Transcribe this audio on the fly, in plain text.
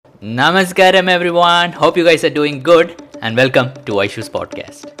Namaskaram everyone. Hope you guys are doing good and welcome to Aishu's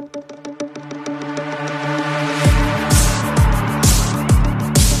podcast.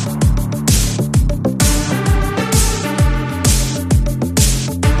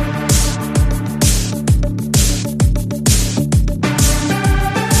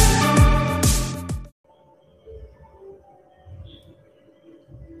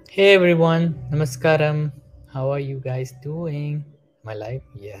 Hey everyone, Namaskaram. How are you guys doing? My live?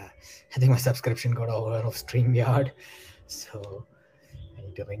 Yeah, I think my subscription got over of StreamYard, so I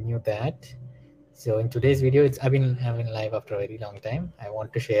need to renew that. So in today's video, I've been live after a very long time. I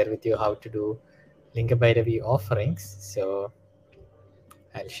want to share with you how to do Linkabhairavi offerings. So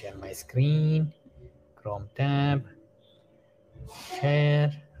I'll share my screen, Chrome tab,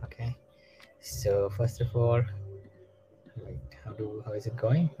 share. Okay. So first of all, wait, how is it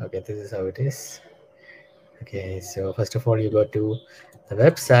going? Okay, this is how it is. Okay, so first of all, you go to the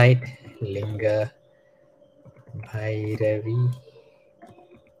website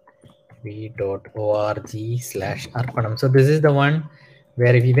linkabhairavi.org/arpanam. So this is the one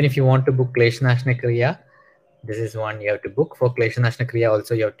where even if you want to book Kleshanashna Kriya, this is one you have to book. For Kleshanashna Kriya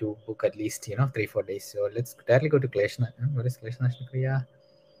also you have to book at least 3-4 days. So let's directly go to Kleshanashna. What is Kleshanashna Kriya?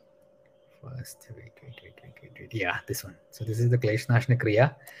 First, wait. Yeah, this one. So this is the Kleshanashna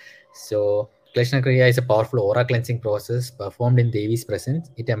Kriya. So Kleshana Kriya is a powerful aura cleansing process performed in Devi's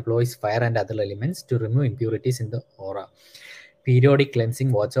presence. It employs fire and other elements to remove impurities in the aura. Periodic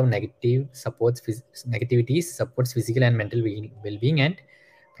cleansing wards off negativities, supports physical and mental well-being, and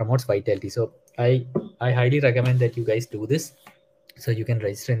promotes vitality. So I highly recommend that you guys do this. So you can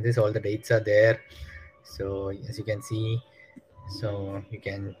register in this. All the dates are there. So as you can see, so you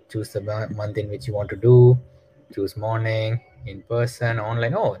can choose the month in which you want to do. Choose morning, in person,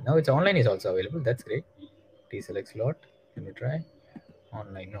 online. Oh, now it's online is also available. That's great. Select slot. Let me try.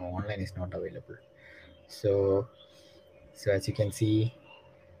 Online. No, online is not available. So as you can see,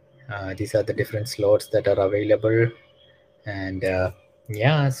 these are the different slots that are available. And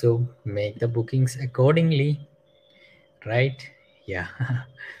yeah, so make the bookings accordingly. Right? Yeah.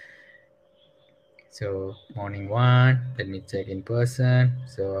 So morning 1, let me check in person.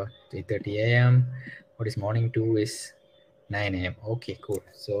 So 8:30 a.m. What is morning 2 is 9 a.m. Okay, cool.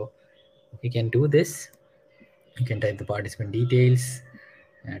 So you can do this. You can type the participant details,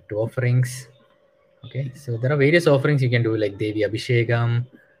 to offerings. Okay, so there are various offerings you can do like Devi Abhishekam,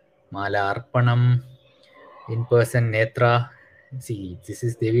 Mala Arpanam, in-person Netra. See, this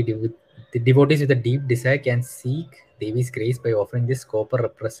is Devi. The devotees with a deep desire can seek Devi's grace by offering this copper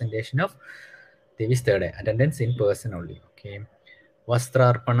representation of Devi's third eye. Attendance in person only. Okay,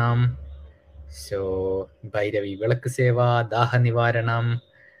 Vastra Arpanam. So Bhairavi Velak Seva, Daha Nivaranam.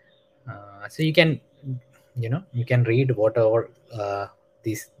 So you can read whatever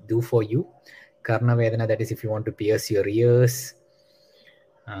these do for you. Karna Vedana, that is if you want to pierce your ears.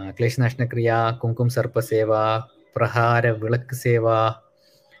 Kleshanashna Kriya, Kumkum Sarpa Seva, Prahara Vilak Seva,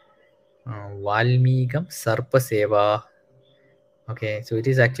 Valmigam Sarpa Seva. Okay, so it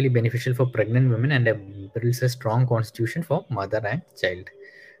is actually beneficial for pregnant women and builds a strong constitution for mother and child.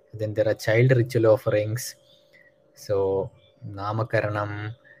 Then there are child ritual offerings. So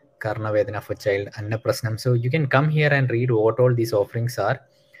Namakaranam, Karna Vedana for child, Annaprasnam. So you can come here and read what all these offerings are.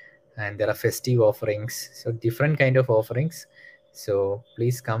 And there are festive offerings. So different kind of offerings. So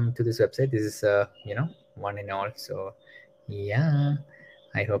please come to this website. This is one in all. So yeah,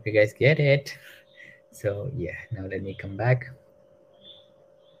 I hope you guys get it. So yeah, now let me come back.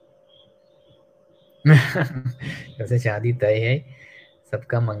 जैसे शादी तय है,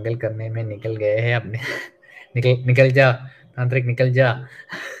 सबका मंगल करने में निकल गए हैं अपने. निकल जा तांत्रिक, निकल जा.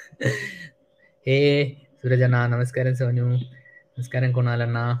 Hey Surajana, namaskaram Sonu, namaskaram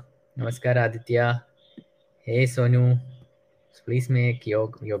Kunalana, namaskaram Aditya. Hey Sonu, please make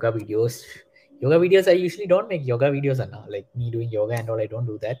yoga videos. Yoga videos, I usually don't make yoga videos, like me doing yoga and all. I don't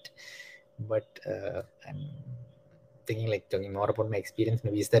do that, but I'm thinking like talking more about my experience.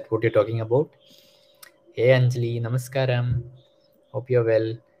 Maybe is that what you're talking about? Hey Anjali, namaskaram. Hope you're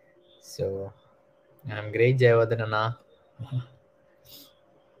well. So I'm great, Jayavardhanana.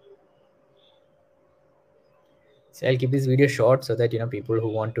 So I'll keep this video short so that people who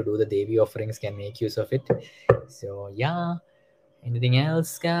want to do the Devi offerings can make use of it. So yeah, anything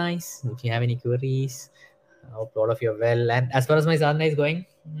else, guys? If you have any queries, I hope all of you are well. And as far as my sadhana is going,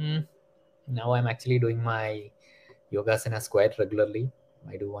 now I'm actually doing my yogasanas quite regularly.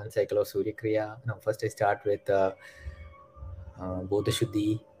 I do one cycle of Surya Kriya. First I start with Bodha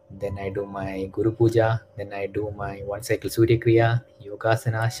Shuddhi, then I do my Guru Puja, then I do my one cycle Surya Kriya,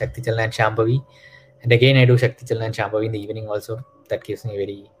 Yogasana, Shakti Chalana and Shambhavi. And again, I do Shakti Chalana and Shambhavi in the evening also, that keeps me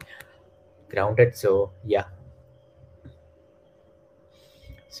very grounded. So yeah,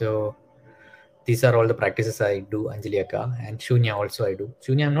 so these are all the practices I do, Anjali Akka, and Shunya also I do.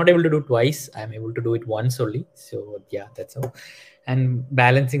 Shunya I'm not able to do twice. I'm able to do it once only. So yeah, that's all. And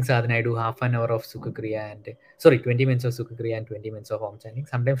balancing sadhana, I do half an hour of Sukha Kriya and 20 minutes of Sukha Kriya and 20 minutes of Om chanting.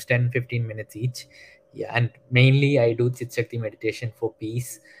 Sometimes 10-15 minutes each. Yeah, and mainly I do Chit Shakti meditation for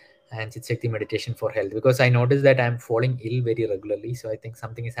peace and Chit Shakti meditation for health, because I notice that I'm falling ill very regularly. So I think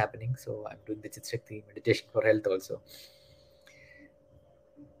something is happening. So I'm doing the Chit Shakti meditation for health also.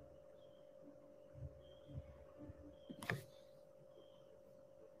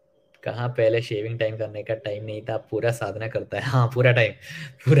 कहाँ पहले shaving time करने का time नहीं था, पूरा साधना करता है। हाँ, पूरा टाइम,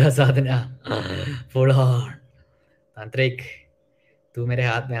 पूरा साधना, फुल ऑन। तांत्रिक, तू मेरे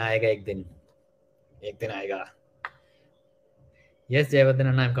हाथ में आएगा एक दिन, एक दिन आएगा। Yes,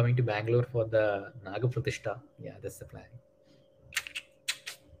 Jayavardhan, I'm coming to Bangalore for the Naga Pratishta. Yeah, that's the plan.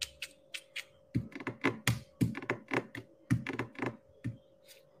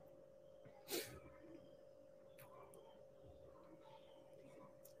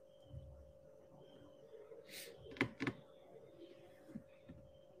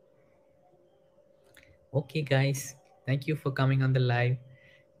 Okay, guys. Thank you for coming on the live.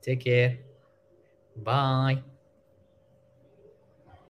 Take care. Bye.